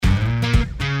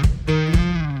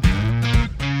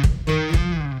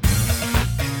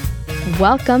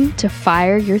Welcome to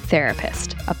Fire Your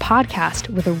Therapist, a podcast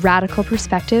with a radical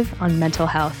perspective on mental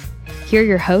health. Here are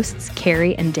your hosts,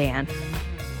 Carrie and Dan.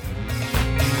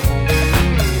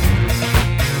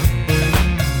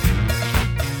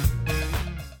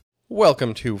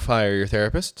 Welcome to Fire Your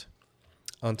Therapist.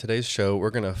 On today's show, we're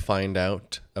going to find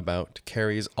out about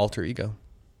Carrie's alter ego.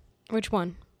 Which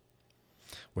one?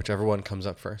 Whichever one comes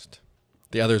up first.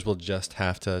 The others will just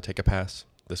have to take a pass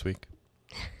this week.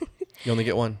 You only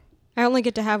get one. I only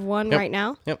get to have one right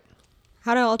now? Yep.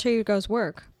 How do alter egos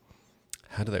work?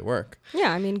 How do they work?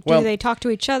 Yeah, I mean, do they talk to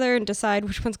each other and decide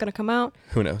which one's going to come out?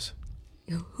 Who knows?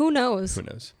 Who knows? Who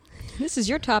knows? This is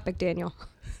your topic, Daniel.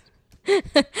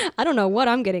 I don't know what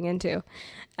I'm getting into.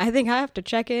 I think I have to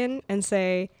check in and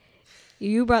say,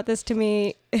 you brought this to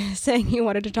me saying you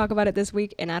wanted to talk about it this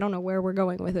week, and I don't know where we're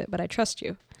going with it, but I trust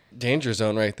you. Danger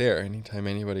zone right there. Anytime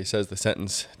anybody says the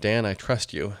sentence, Dan, I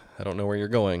trust you. I don't know where you're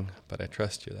going, but I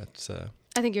trust you. That's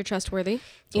I think you're trustworthy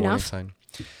enough. Sign.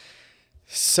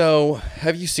 So,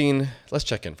 have you seen... Let's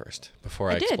check in first before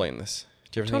I explain this.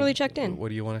 Do you ever totally checked in. What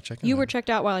do you want to check in? You were checked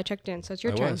out while I checked in, so it's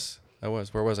your turn. I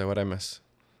was. Where was I? What did I miss?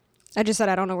 I just said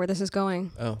I don't know where this is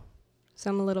going. Oh. So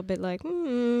I'm a little bit like,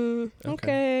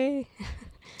 okay.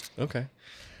 Okay.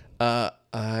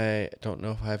 I don't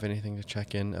know if I have anything to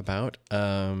check in about.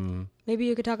 Maybe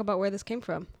you could talk about where this came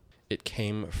from. It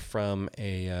came from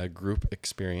a group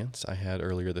experience I had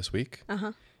earlier this week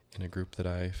in a group that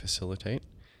I facilitate.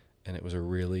 And it was a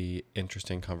really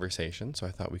interesting conversation, so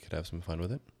I thought we could have some fun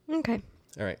with it. Okay.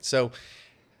 All right. So,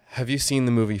 have you seen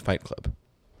the movie Fight Club?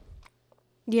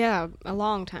 Yeah, a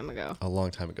long time ago. A long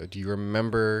time ago. Do you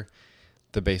remember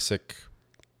the basic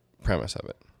premise of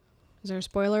it? Is there a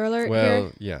spoiler alert here?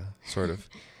 Well, yeah, sort of.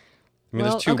 I mean,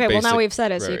 there's two okay, basic, well, now we've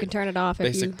said it, so you can turn it off if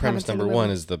you Basic haven't premise seen the number one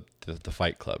movie. is the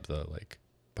Fight Club, the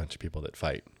bunch of people that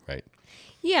fight, right?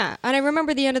 Yeah, and I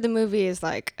remember the end of the movie is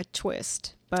like a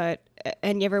twist,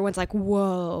 and everyone's like,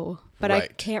 whoa. But I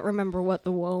can't remember what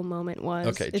the whoa moment was.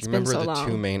 Okay, do it's you remember been so the long.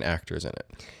 two main actors in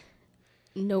it?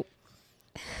 Nope.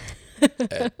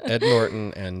 Ed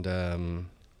Norton and,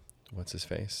 what's his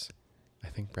face? I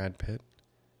think Brad Pitt.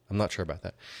 I'm not sure about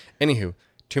that. Anywho,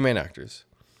 two main actors.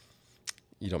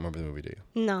 You don't remember the movie, do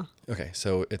you? No. Okay,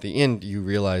 so at the end, you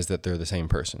realize that they're the same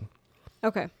person.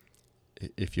 Okay.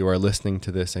 If you are listening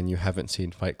to this and you haven't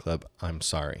seen Fight Club, I'm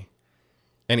sorry.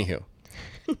 Anywho.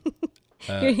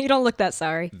 You don't look that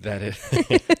sorry. That is,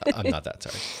 I'm not that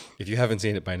sorry. If you haven't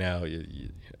seen it by now,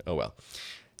 oh well.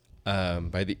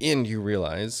 By the end, you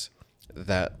realize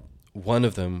that one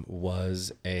of them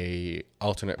was a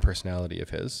alternate personality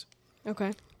of his.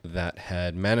 Okay. That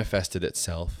had manifested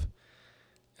itself,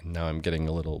 and now I'm getting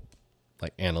a little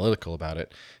analytical about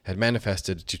it, had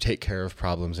manifested to take care of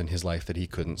problems in his life that he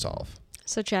couldn't solve.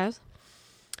 Such as?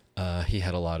 He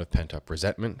had a lot of pent-up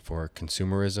resentment for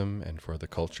consumerism and for the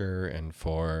culture and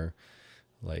for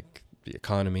the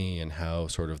economy and how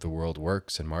sort of the world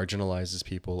works and marginalizes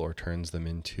people or turns them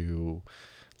into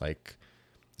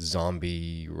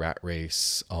zombie rat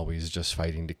race, always just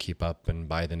fighting to keep up and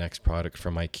buy the next product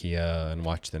from IKEA and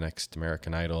watch the next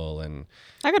American Idol. And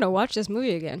I gotta watch this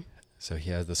movie again. So he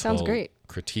has this Sounds whole great.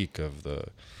 critique of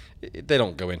they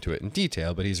don't go into it in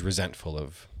detail, but he's resentful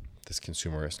of this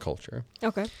consumerist culture.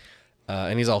 Okay.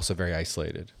 And he's also very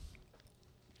isolated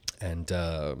and,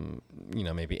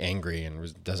 maybe angry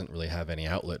and doesn't really have any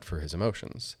outlet for his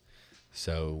emotions.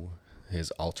 So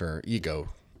his alter ego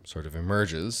sort of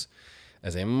emerges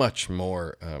as a much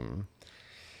more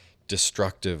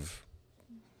destructive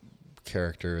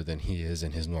character than he is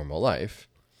in his normal life.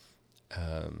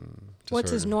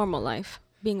 What's his normal life?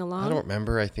 Being alone? I don't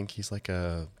remember. I think he's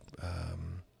I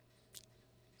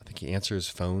think he answers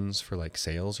phones for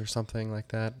sales or something like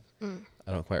that.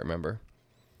 I don't quite remember.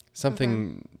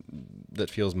 Something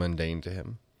that feels mundane to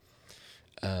him.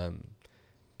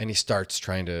 And he starts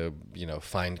trying to,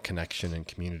 find connection and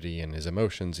community in his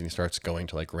emotions. And he starts going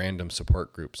to random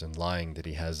support groups and lying that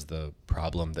he has the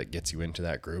problem that gets you into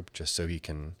that group just so he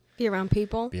can be around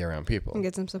people and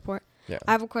get some support. Yeah.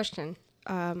 I have a question.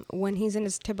 When he's in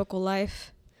his typical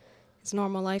life, his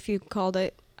normal life, you called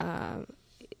it,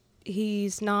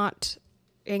 he's not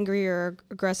angry or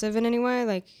aggressive in any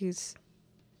way? He's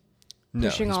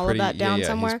pushing all of that down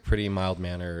somewhere? He's pretty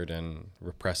mild-mannered and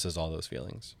represses all those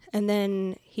feelings. And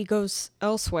then he goes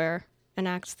elsewhere and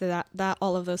acts that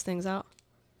all of those things out?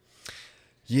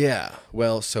 Yeah.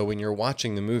 Well, so when you're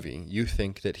watching the movie, you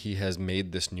think that he has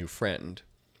made this new friend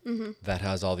that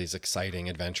has all these exciting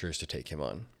adventures to take him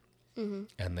on. Mm-hmm.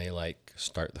 And they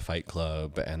start the Fight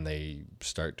Club and they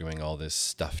start doing all this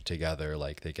stuff together.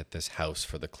 They get this house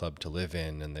for the club to live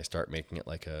in and they start making it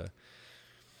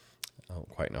don't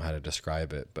quite know how to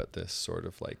describe it, but this sort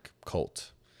of like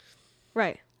cult.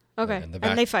 Right. Okay. And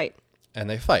And they fight. And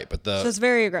they fight, but So it's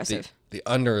very aggressive. the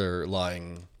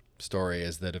underlying story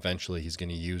is that eventually he's going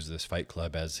to use this fight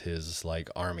club as his like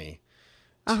army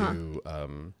to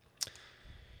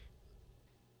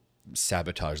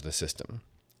sabotage the system.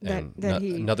 And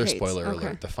another hates. spoiler Okay.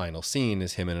 alert, the final scene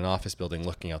is him in an office building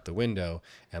looking out the window,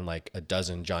 and like a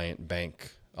dozen giant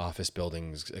bank office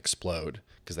buildings explode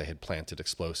because they had planted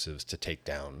explosives to take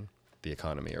down the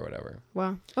economy or whatever.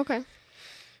 Wow. Okay.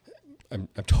 I'm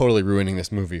totally ruining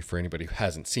this movie for anybody who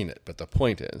hasn't seen it, but the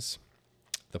point is,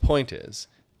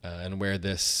 and where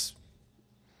this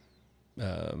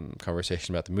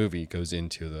conversation about the movie goes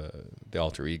into the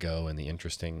alter ego and the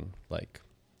interesting like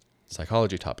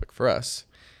psychology topic for us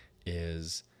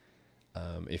is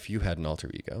if you had an alter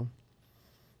ego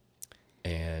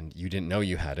and you didn't know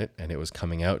you had it and it was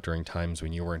coming out during times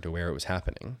when you weren't aware it was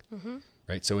happening,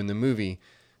 right? So in the movie,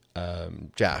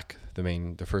 Jack,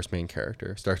 the first main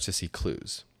character, starts to see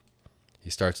clues. He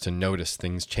starts to notice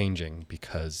things changing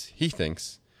because he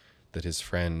thinks that his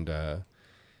friend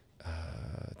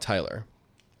Tyler,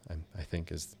 I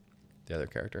think is the other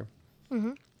character,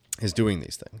 is doing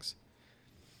these things.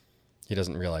 He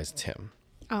doesn't realize it's him.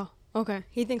 Oh, okay.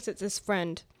 He thinks it's his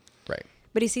friend. Right.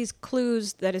 But he sees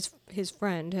clues that his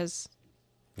friend has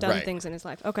done Right. things in his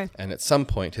life. Okay. And at some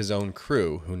point, his own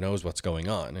crew, who knows what's going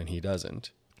on and he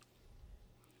doesn't,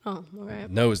 Oh, okay.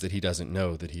 knows that he doesn't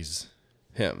know that he's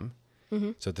him.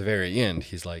 So at the very end,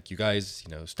 he's like, you guys,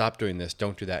 stop doing this.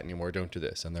 Don't do that anymore. Don't do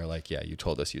this. And they're like, yeah, you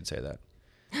told us you'd say that.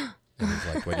 And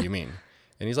he's like, what do you mean?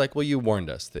 And he's like, well, you warned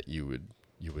us that you'd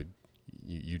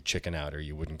chicken out or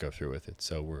you wouldn't go through with it.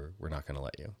 So we're not going to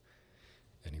let you.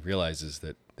 And he realizes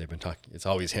that they've been talking. It's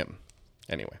always him.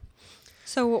 Anyway.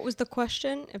 So what was the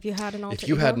question? If you had an alter ego? If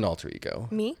you had an alter ego.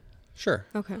 Me? Sure.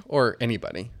 Okay. Or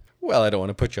anybody. Well, I don't want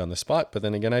to put you on the spot, but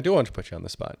then again, I do want to put you on the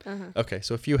spot. Okay,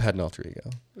 so if you had an alter ego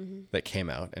that came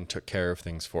out and took care of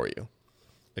things for you,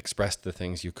 expressed the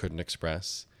things you couldn't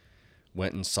express,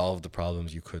 went and solved the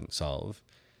problems you couldn't solve,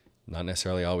 not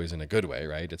necessarily always in a good way,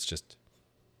 right? It's just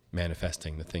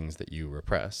manifesting the things that you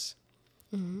repress.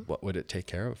 What would it take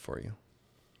care of for you?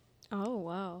 Oh,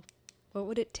 wow. What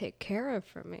would it take care of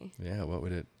for me? Yeah, what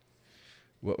would it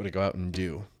go out and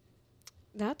do?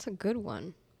 That's a good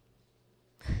one.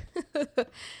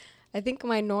 I think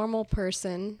my normal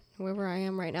person, whoever I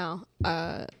am right now,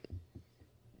 I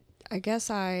guess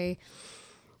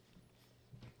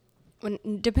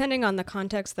depending on the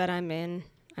context that I'm in,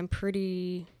 I'm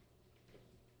pretty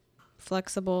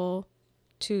flexible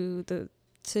to the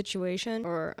situation.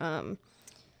 Or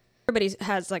everybody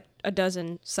has like a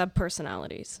dozen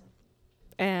sub-personalities.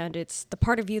 And it's the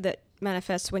part of you that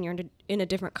manifests when you're in a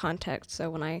different context. So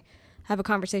when I have a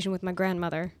conversation with my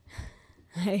grandmother,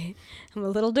 I am a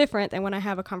little different than when I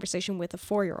have a conversation with a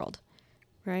 4-year-old,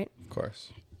 right? Of course.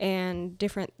 And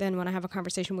different than when I have a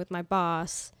conversation with my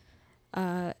boss.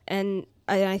 And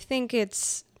I think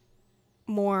it's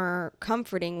more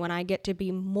comforting when I get to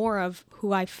be more of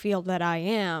who I feel that I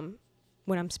am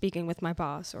when I'm speaking with my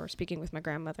boss or speaking with my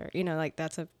grandmother. Like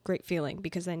that's a great feeling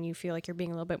because then you feel like you're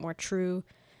being a little bit more true,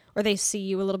 or they see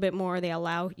you a little bit more. They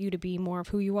allow you to be more of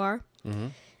who you are.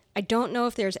 I don't know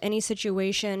if there's any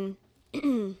situation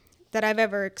that I've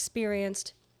ever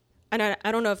experienced, and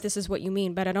I don't know if this is what you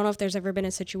mean, but I don't know if there's ever been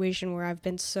a situation where I've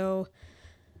been so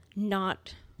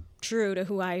not true to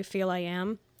who I feel I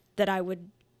am that I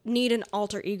would need an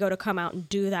alter ego to come out and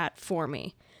do that for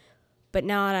me. But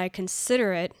now that I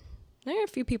consider it, there are a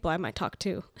few people I might talk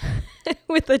to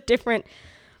with a different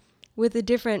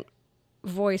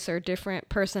voice or different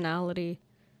personality.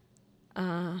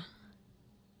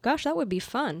 Gosh, that would be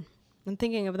fun. I'm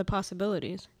thinking of the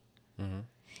possibilities.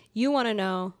 You want to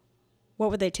know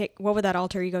what would that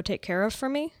alter ego take care of for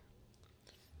me?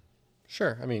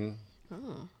 Sure. I mean,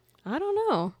 I don't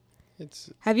know.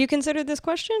 Have you considered this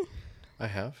question? I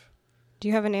have. Do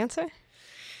you have an answer?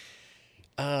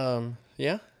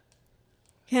 Yeah.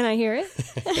 Can I hear it?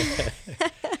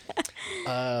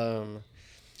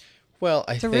 Well,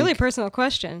 it's a really personal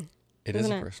question. It is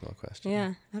a personal question.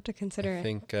 Yeah, I have to consider it. I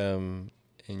think, and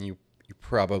you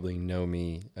probably know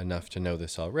me enough to know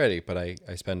this already, but I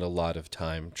spend a lot of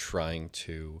time trying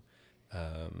to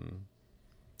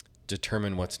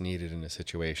determine what's needed in a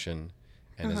situation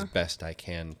and as best I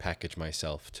can package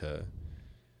myself to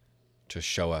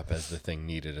show up as the thing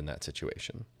needed in that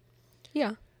situation.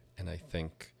 Yeah. And I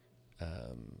think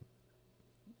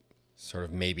sort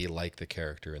of maybe like the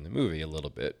character in the movie a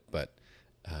little bit, but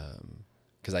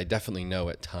because I definitely know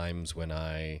at times when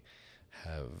I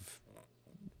have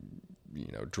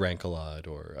drank a lot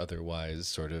or otherwise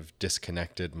sort of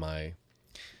disconnected my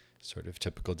sort of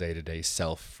typical day-to-day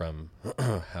self from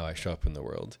how I show up in the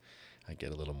world. I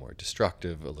get a little more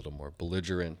destructive, a little more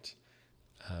belligerent,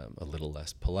 a little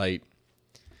less polite.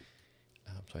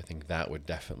 So I think that would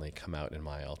definitely come out in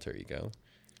my alter ego.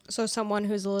 So someone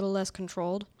who's a little less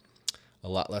controlled? A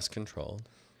lot less controlled.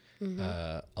 Mm-hmm.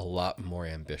 A lot more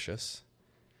ambitious.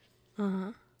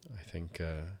 Uh-huh. I think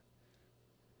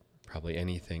probably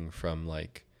anything from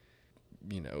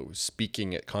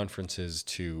speaking at conferences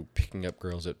to picking up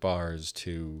girls at bars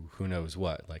to who knows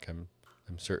what. Like I'm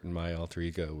certain my alter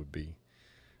ego would be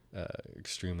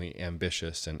extremely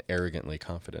ambitious and arrogantly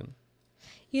confident.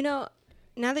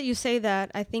 Now that you say that,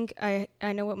 I think I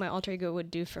know what my alter ego would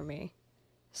do for me.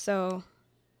 So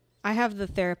I have the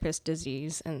therapist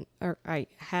disease, or I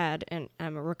had, and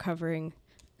I'm a recovering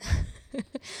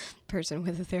person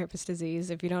with a therapist disease.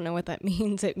 If you don't know what that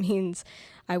means, it means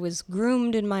I was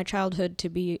groomed in my childhood to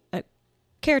be a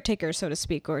caretaker, so to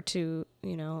speak, or to,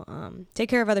 take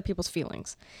care of other people's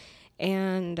feelings.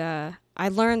 And I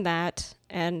learned that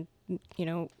and,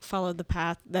 followed the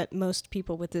path that most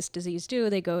people with this disease do.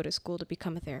 They go to school to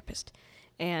become a therapist.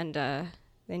 And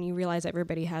then you realize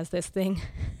everybody has this thing.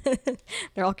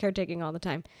 They're all caretaking all the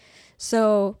time.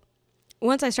 So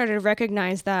once I started to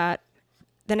recognize that,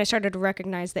 then I started to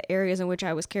recognize the areas in which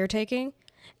I was caretaking.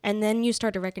 And then you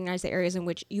start to recognize the areas in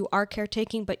which you are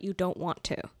caretaking, but you don't want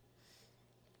to.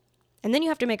 And then you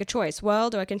have to make a choice. Well,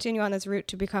 do I continue on this route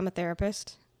to become a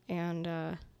therapist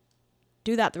and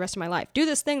do that the rest of my life? Do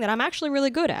this thing that I'm actually really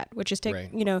good at, which is take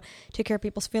care of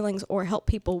people's feelings or help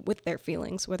people with their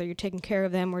feelings, whether you're taking care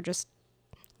of them or just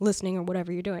listening or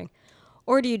whatever you're doing.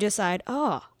 Or do you decide,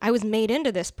 I was made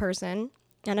into this person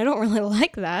and I don't really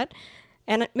like that,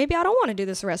 and maybe I don't want to do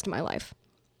this the rest of my life.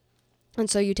 And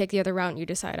so you take the other route and you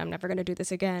decide, I'm never going to do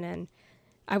this again. And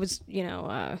I was,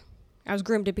 I was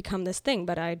groomed to become this thing,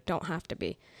 but I don't have to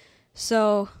be.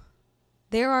 So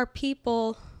there are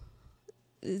people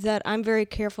that I'm very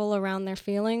careful around their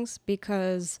feelings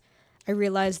because I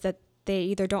realize that they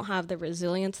either don't have the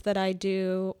resilience that I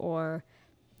do, or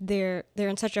they're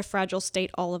in such a fragile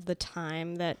state all of the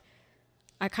time that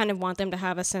I kind of want them to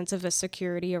have a sense of a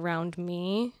security around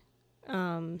me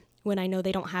when I know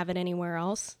they don't have it anywhere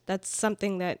else. That's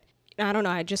something that, I don't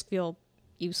know, I just feel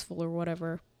useful or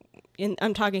whatever.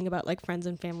 I'm talking about like friends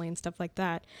and family and stuff like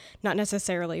that, not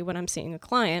necessarily when I'm seeing a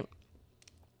client,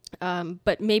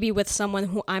 but maybe with someone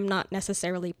who I'm not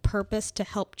necessarily purposed to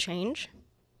help change.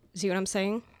 See what I'm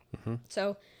saying? Mm-hmm.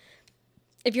 So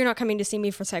if you're not coming to see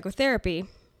me for psychotherapy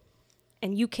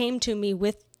and you came to me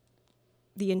with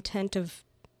the intent of,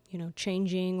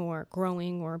 changing or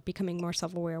growing or becoming more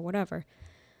self-aware or whatever,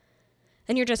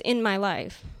 and you're just in my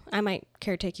life, I might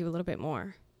caretake you a little bit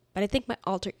more. But I think my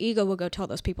alter ego will go tell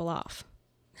those people off.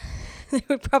 They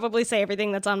would probably say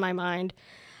everything that's on my mind.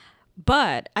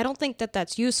 But I don't think that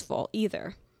that's useful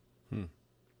either.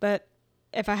 But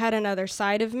if I had another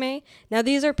side of me, now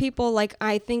these are people like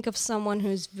I think of someone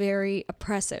who's very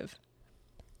oppressive.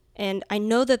 And I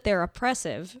know that they're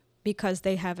oppressive because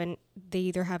they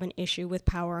either have an issue with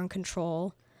power and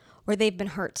control, or they've been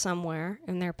hurt somewhere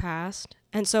in their past.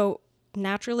 And so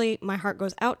naturally my heart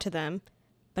goes out to them.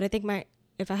 But I think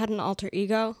if I had an alter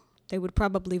ego, they would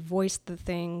probably voice the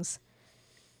things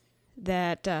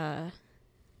that are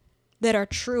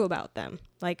true about them.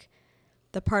 Like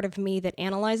the part of me that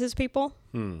analyzes people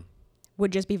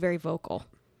would just be very vocal.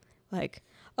 Like,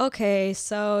 okay,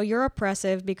 so you're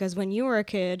oppressive because when you were a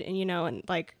kid and, and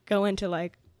like go into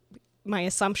like my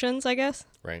assumptions, I guess.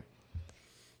 Right.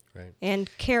 And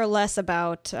care less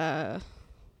about, how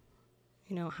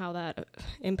that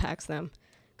impacts them.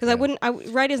 Because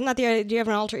isn't that the idea of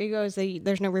an alter ego, is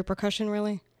there's no repercussion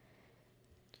really?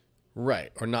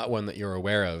 Right. Or not one that you're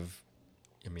aware of.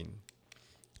 I mean,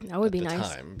 that would be nice. At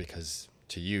the time, because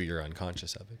to you, you're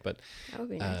unconscious of it. But that would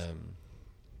be nice.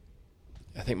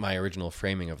 I think my original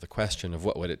framing of the question of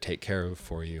what would it take care of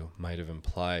for you might have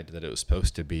implied that it was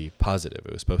supposed to be positive.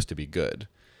 It was supposed to be good.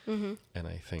 Mm-hmm. And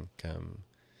I think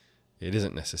it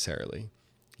isn't necessarily.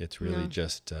 It's really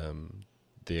just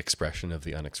the expression of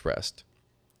the unexpressed.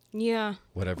 Yeah.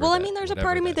 Whatever. Well, there's a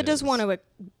part of me that does want to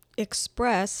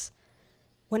express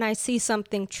when I see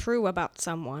something true about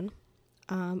someone.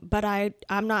 But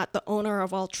I'm not the owner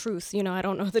of all truth. I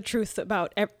don't know the truth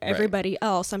about everybody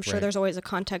else. I'm sure there's always a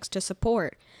context to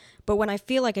support. But when I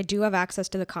feel like I do have access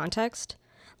to the context,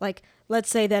 like let's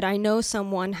say that I know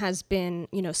someone has been,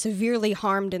 severely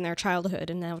harmed in their childhood,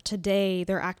 and now today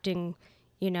they're acting,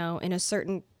 in a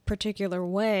certain particular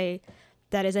way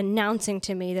that is announcing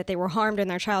to me that they were harmed in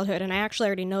their childhood, and I actually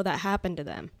already know that happened to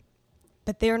them.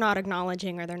 but they're not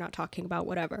acknowledging or they're not talking about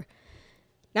whatever.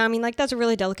 Now, I mean, like, that's a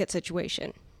really delicate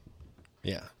situation.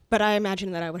 Yeah. But I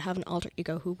imagine that I would have an alter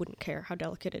ego who wouldn't care how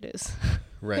delicate it is.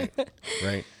 Right.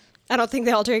 Right. I don't think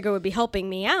the alter ego would be helping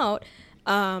me out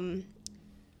in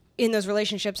those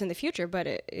relationships in the future, but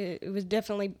it would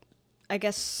definitely, I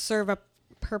guess, serve a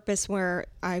purpose where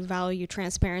I value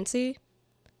transparency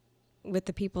with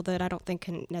the people that I don't think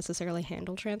can necessarily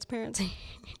handle transparency.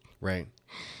 Right.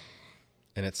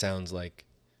 And it sounds like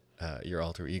your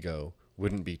alter ego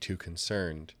wouldn't be too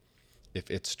concerned if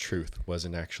its truth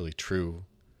wasn't actually true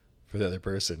for the other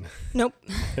person. Nope.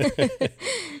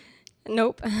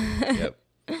 Nope. Yep.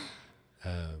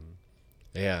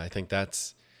 Yeah, I think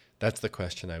that's the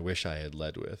question I wish I had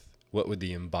led with. What would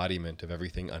the embodiment of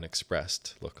everything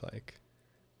unexpressed look like?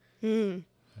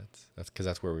 That's because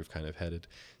that's where we've kind of headed.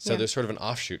 So there's sort of an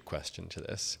offshoot question to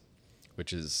this,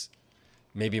 which is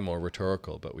maybe more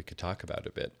rhetorical, but we could talk about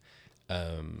a bit.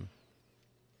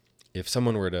 If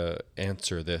someone were to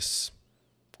answer this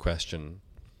question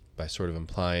by sort of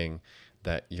implying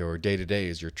that your day-to-day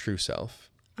is your true self,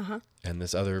 and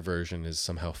this other version is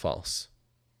somehow false,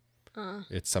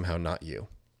 it's somehow not you.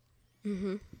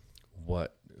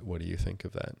 What do you think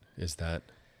of that?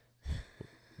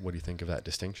 What do you think of that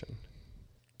distinction?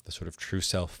 The sort of true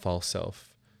self, false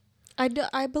self?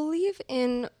 I believe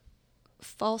in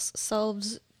false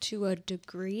selves to a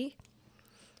degree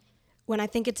when I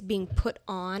think it's being put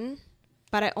on,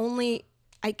 but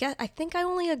I think I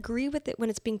only agree with it when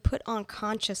it's being put on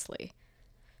consciously.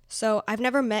 So I've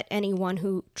never met anyone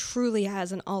who truly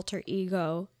has an alter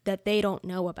ego that they don't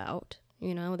know about.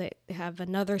 You know, they have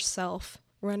another self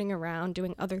running around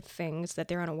doing other things that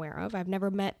they're unaware of. I've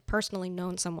never personally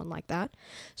known someone like that.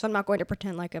 So I'm not going to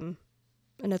pretend like I'm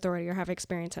an authority or have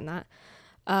experience in that.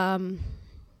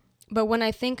 But when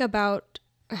I think about,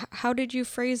 how did you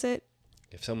phrase it?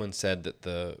 If someone said that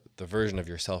the version of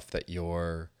yourself that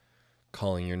you're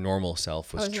calling your normal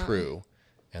self was true,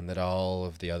 and that all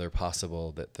of the other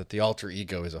possible, that the alter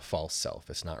ego is a false self,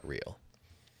 it's not real.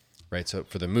 Right? So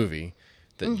for the movie,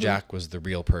 that Jack was the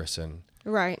real person.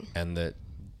 Right. And that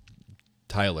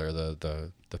Tyler,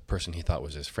 the person he thought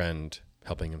was his friend,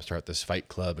 helping him start this fight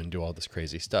club and do all this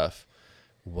crazy stuff,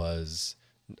 was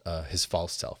his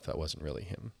false self. That wasn't really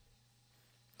him.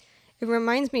 It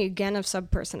reminds me again of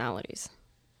subpersonalities.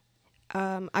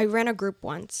 I ran a group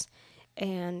once,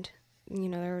 and, you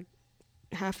know, there were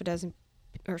half a dozen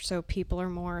or so people or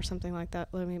more or something like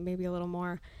that, maybe a little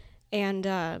more.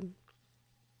 And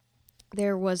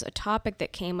there was a topic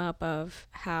that came up of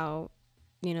how,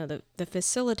 you know, the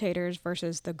facilitators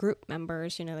versus the group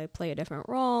members, you know, they play a different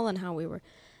role, and how we were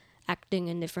acting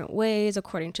in different ways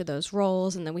according to those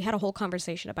roles. And then we had a whole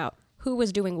conversation about who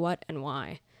was doing what and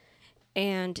why.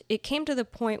 And it came to the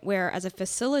point where, as a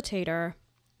facilitator,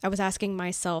 I was asking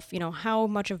myself, you know, how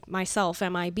much of myself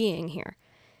am I being here?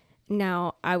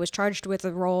 Now, I was charged with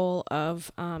the role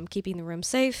of keeping the room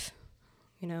safe.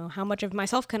 You know, how much of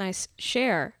myself can I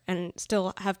share and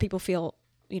still have people feel,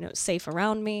 you know, safe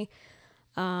around me?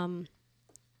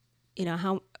 You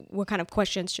know, what kind of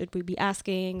questions should we be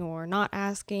asking or not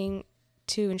asking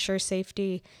to ensure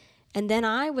safety? And then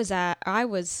I was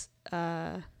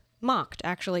mocked,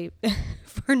 actually,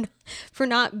 for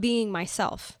not being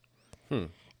myself.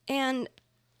 And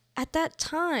at that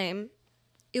time,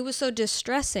 it was so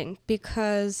distressing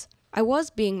because I was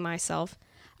being myself.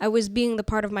 I was being the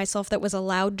part of myself that was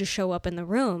allowed to show up in the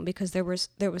room, because there was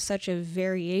such a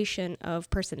variation of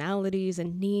personalities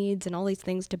and needs and all these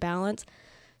things to balance.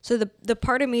 So the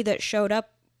part of me that showed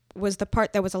up was the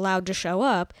part that was allowed to show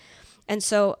up. And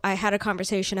so I had a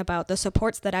conversation about the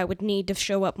supports that I would need to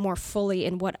show up more fully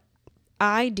in what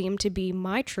I deemed to be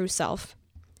my true self.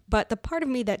 But the part of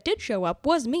me that did show up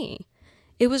was me.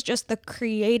 It was just the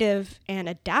creative and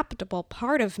adaptable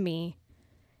part of me.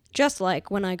 Just like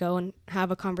when I go and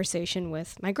have a conversation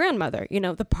with my grandmother, you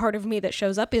know, the part of me that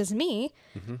shows up is me.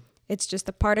 It's just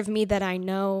the part of me that I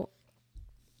know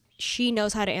she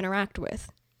knows how to interact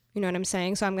with. You know what I'm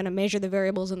saying? So I'm going to measure the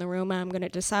variables in the room, and I'm going to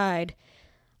decide,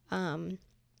 do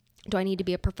I need to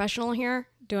be a professional here?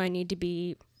 Do I need to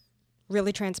be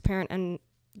really transparent and,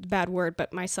 bad word,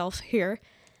 but myself here?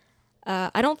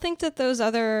 I don't think that those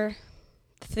other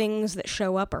things that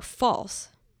show up are false.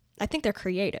 I think they're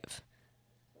creative.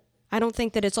 I don't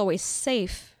think that it's always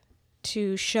safe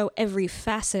to show every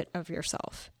facet of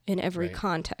yourself in every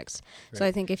context. Right. So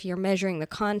I think if you're measuring the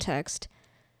context,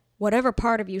 whatever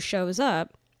part of you shows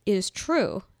up is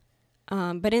true.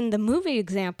 But in the movie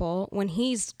example, when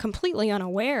he's completely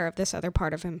unaware of this other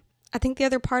part of him, I think the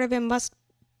other part of him must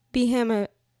be him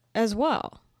as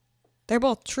well. They're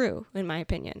both true, in my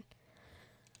opinion.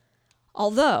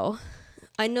 Although,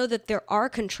 I know that there are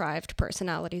contrived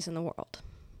personalities in the world.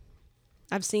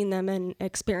 I've seen them and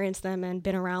experienced them and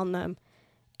been around them.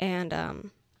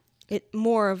 And it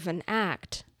more of an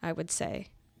act, I would say.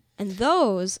 And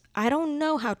those, I don't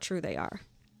know how true they are.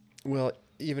 Well,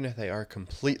 even if they are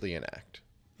completely an act,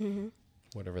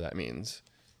 whatever that means,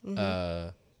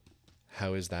 how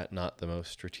is that not the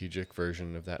most strategic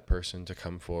version of that person to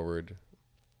come forward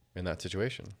in that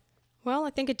situation? Well, I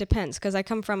think it depends, because I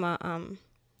come from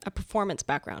a performance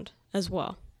background as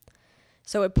well.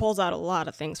 So it pulls out a lot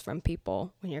of things from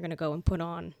people when you're going to go and put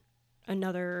on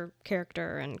another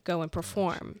character and go and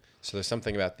perform. So there's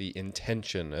something about the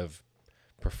intention of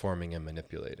performing and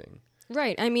manipulating.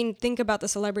 Right. I mean, think about the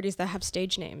celebrities that have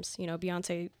stage names. You know,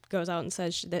 Beyonce goes out and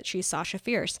says that she's Sasha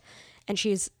Fierce, and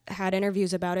she's had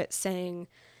interviews about it saying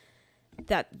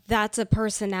that that's a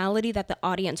personality that the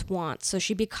audience wants. So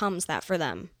she becomes that for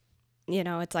them. You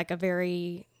know, it's like a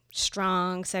very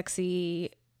strong,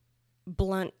 sexy,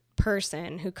 blunt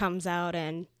person who comes out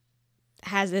and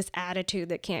has this attitude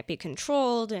that can't be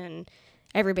controlled, and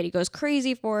everybody goes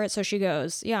crazy for it. So she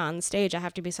goes, yeah, on the stage, I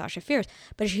have to be Sasha Fierce.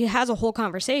 But she has a whole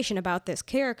conversation about this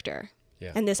character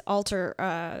and this alter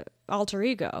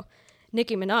ego.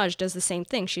 Nicki Minaj does the same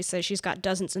thing. She says she's got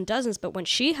dozens and dozens, but when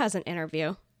she has an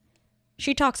interview,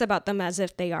 she talks about them as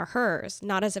if they are hers,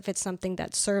 not as if it's something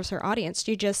that serves her audience.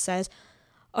 She just says,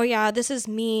 oh yeah, this is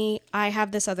me. I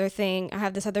have this other thing. I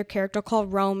have this other character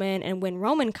called Roman. And when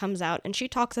Roman comes out and she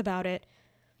talks about it,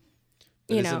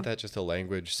 Isn't that just a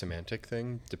language semantic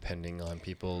thing, depending on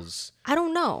people's... I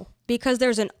don't know, because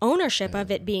there's an ownership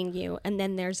of it being you, and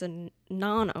then there's a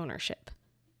non-ownership.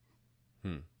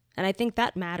 And I think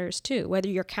that matters too, whether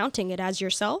you're counting it as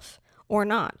yourself or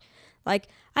not. Like,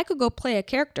 I could go play a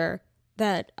character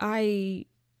that I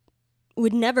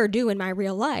would never do in my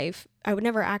real life. I would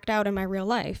never act out in my real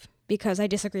life because I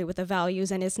disagree with the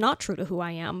values and it's not true to who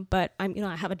I am, but I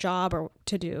have a job or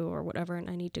to do or whatever, and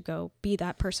I need to go be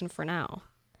that person for now.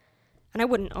 And I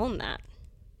wouldn't own that.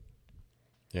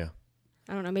 Yeah.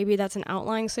 I don't know, maybe that's an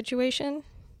outlying situation.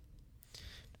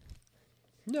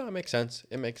 No, it makes sense.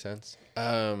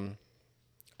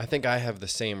 I think I have the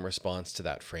same response to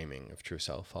that framing of true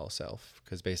self, false self,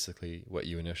 because basically what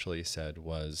you initially said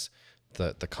was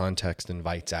the context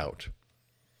invites out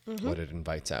what it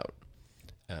invites out.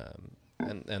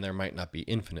 And there might not be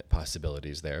infinite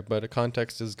possibilities there, but a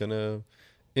context is going to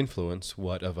influence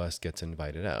what of us gets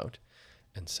invited out.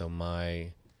 And so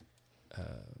my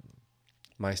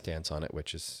stance on it,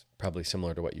 which is probably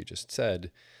similar to what you just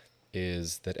said,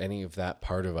 is that any of that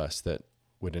part of us that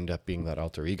would end up being that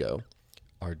alter ego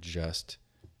are just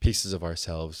pieces of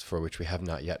ourselves for which we have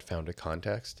not yet found a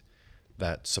context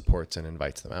that supports and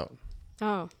invites them out.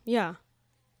 Oh, yeah.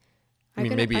 I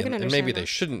mean, maybe that. They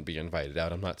shouldn't be invited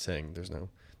out. I'm not saying I'm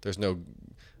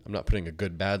not putting a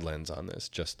good bad lens on this,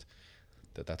 just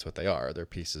that's what they are. They're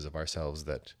pieces of ourselves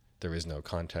that there is no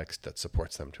context that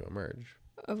supports them to emerge.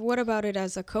 What about it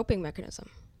as a coping mechanism?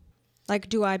 Like,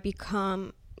 do I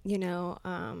become, if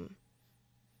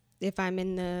I'm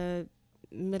in the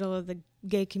middle of the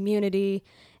gay community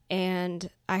and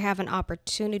I have an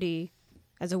opportunity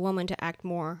as a woman to act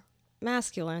more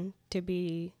masculine, to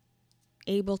be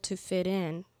able to fit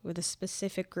in with a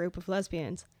specific group of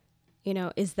lesbians,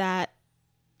 is that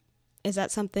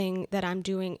something that I'm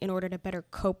doing in order to better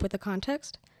cope with the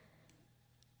context?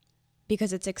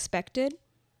 Because it's expected?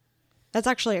 That's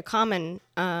actually a common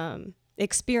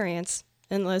experience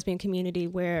in the lesbian community,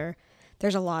 where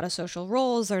there's a lot of social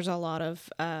roles, there's a lot of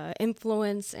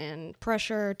influence and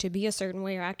pressure to be a certain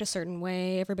way or act a certain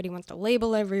way. Everybody wants to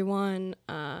label everyone.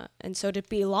 And so to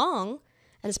belong,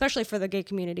 and especially for the gay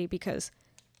community, because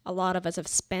a lot of us have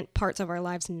spent parts of our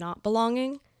lives not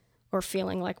belonging or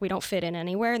feeling like we don't fit in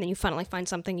anywhere, and then you finally find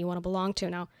something you want to belong to.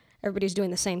 Now, everybody's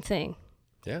doing the same thing.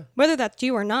 Yeah. Whether that's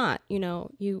you or not,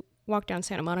 you walk down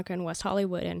Santa Monica in West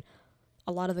Hollywood, and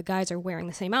a lot of the guys are wearing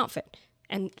the same outfit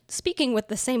and speaking with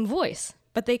the same voice,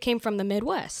 but they came from the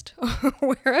Midwest or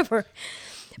wherever.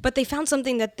 But they found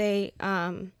something that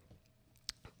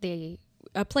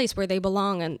a place where they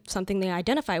belong and something they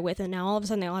identify with, and now all of a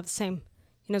sudden they all have the same,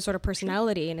 sort of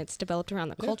personality, and it's developed around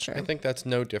the culture. I think that's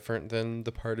no different than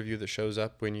the part of you that shows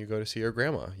up when you go to see your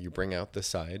grandma. You bring out the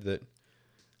side that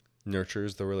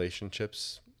nurtures the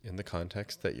relationships in the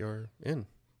context that you're in.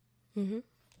 Mm-hmm.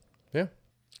 Yeah.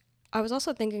 I was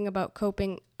also thinking about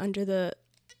coping under the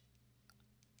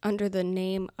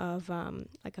name of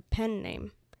like a pen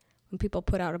name, when people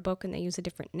put out a book and they use a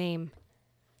different name.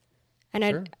 And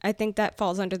sure. I think that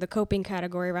falls under the coping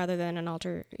category rather than an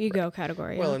alter ego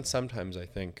category. Well, and sometimes I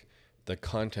think the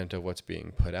content of what's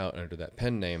being put out under that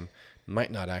pen name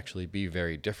might not actually be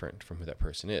very different from who that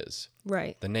person is.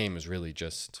 Right. The name is really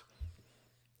just,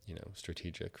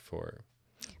 strategic for...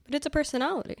 But it's a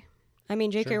personality. I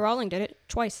mean, J.K. Sure. Rowling did it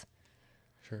twice.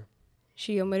 Sure.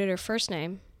 She omitted her first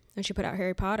name, and she put out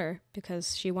Harry Potter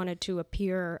because she wanted to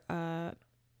appear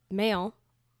male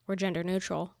or gender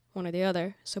neutral, one or the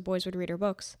other, so boys would read her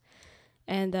books.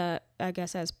 And I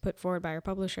guess as put forward by her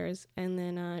publishers. And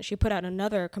then she put out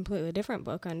another completely different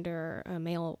book under a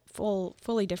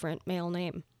fully different male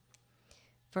name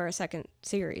for a second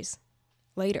series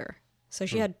later. So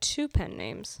she had 2 pen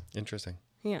names. Interesting.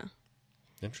 Yeah.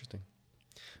 Interesting.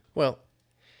 Well,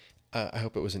 I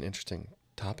hope it was an interesting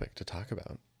topic to talk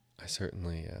about. I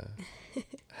certainly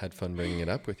had fun bringing it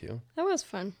up with you. That was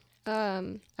fun.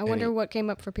 I wonder what came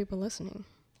up for people listening.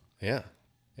 Yeah.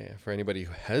 Yeah. For anybody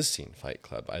who has seen Fight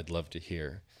Club, I'd love to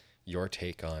hear your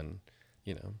take on,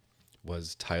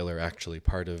 was Tyler actually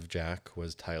part of Jack?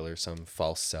 Was Tyler some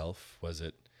false self? Was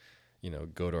it,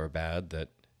 good or bad that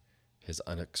his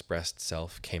unexpressed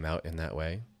self came out in that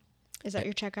way? Is that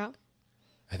your checkout?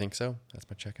 I think so. That's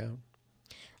my checkout.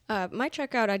 My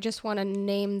checkout, I just want to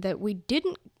name that we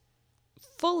didn't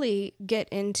fully get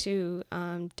into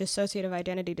dissociative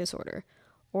identity disorder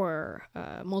or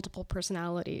multiple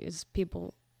personalities,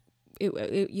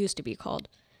 it used to be called.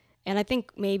 And I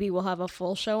think maybe we'll have a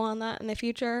full show on that in the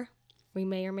future. We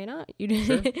may or may not. You do?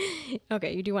 Sure.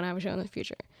 Okay, you do want to have a show in the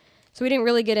future. So we didn't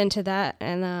really get into that.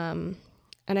 And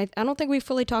I don't think we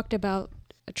fully talked about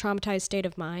a traumatized state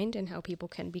of mind and how people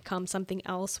can become something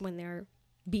else when they're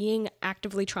being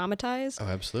actively traumatized. Oh,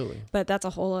 absolutely. But that's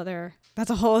a whole other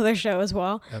show as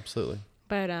well. Absolutely.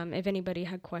 But if anybody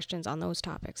had questions on those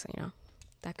topics,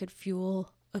 that could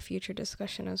fuel a future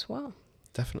discussion as well.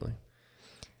 Definitely.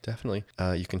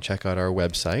 You can check out our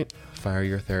website,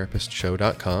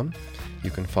 fireyourtherapistshow.com.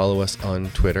 You can follow us on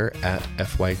Twitter at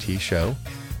FYT Show,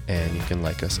 and you can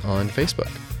like us on Facebook.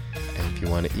 And if you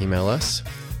want to email us,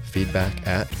 feedback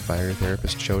at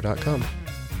fireyourtherapistshow.com.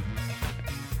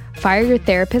 Fire Your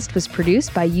Therapist was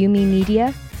produced by Yumi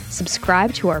Media.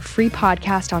 Subscribe to our free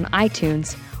podcast on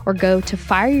iTunes or go to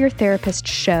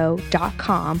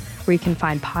fireyourtherapistshow.com where you can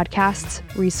find podcasts,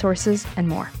 resources, and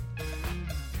more.